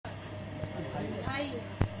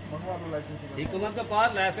हिकमत के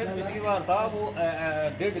पास लाइसेंस पिछली बार था वो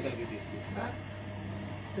डेट निकल गई थी इसकी।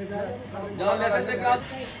 जहाँ लाइसेंस के साथ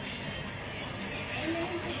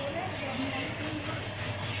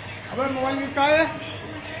अबे मोबाइल किसका है?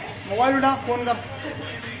 मोबाइल उठा, फोन कर।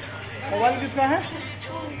 मोबाइल किसका है?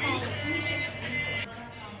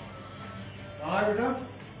 हाँ बेटा,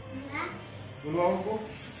 बुलवाओ उनको।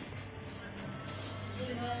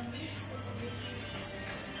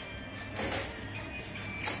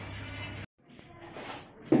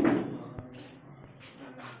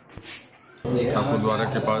 ठाकुर द्वारा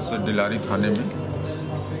के पास डिलारी थाने में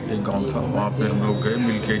एक गांव था, वहाँ पे हम लोग गए।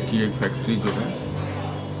 मिल्क केक की एक फैक्ट्री जो है,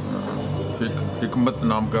 हिकमत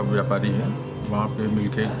नाम का व्यापारी है, वहाँ पे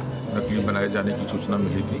मिल्क केक नकली बनाए जाने की सूचना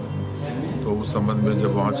मिली थी। तो उस संबंध में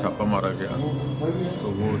जब वहाँ छापा मारा गया तो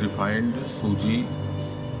वो रिफाइंड सूजी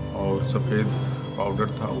और सफ़ेद पाउडर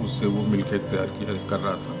था, उससे वो मिल्क केक तैयार कर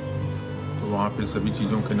रहा था। तो वहाँ पे सभी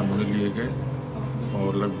चीज़ों के नमूने लिए गए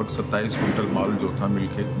और लगभग 27 कुंटल माल जो था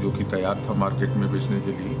मिल्क केक, जो कि तैयार था मार्केट में बेचने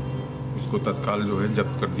के लिए, उसको तत्काल जो है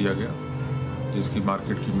जब्त कर दिया गया, जिसकी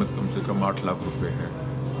मार्केट कीमत कम से कम 8 लाख रुपए है।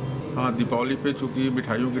 हाँ, दीपावली पे चूँकि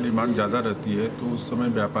मिठाइयों की डिमांड ज़्यादा रहती है, तो उस समय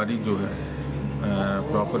व्यापारी जो है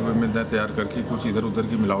प्रॉपर वे में न तैयार करके कुछ इधर उधर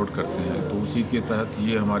की मिलावट करते हैं। तो उसी के तहत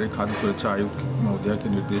ये हमारे खाद्य सुरक्षा आयुक्त महोदया के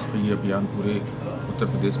निर्देश पे ये अभियान पूरे उत्तर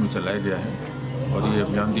प्रदेश में चलाया गया है और ये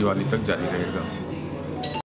अभियान दिवाली तक जारी रहेगा।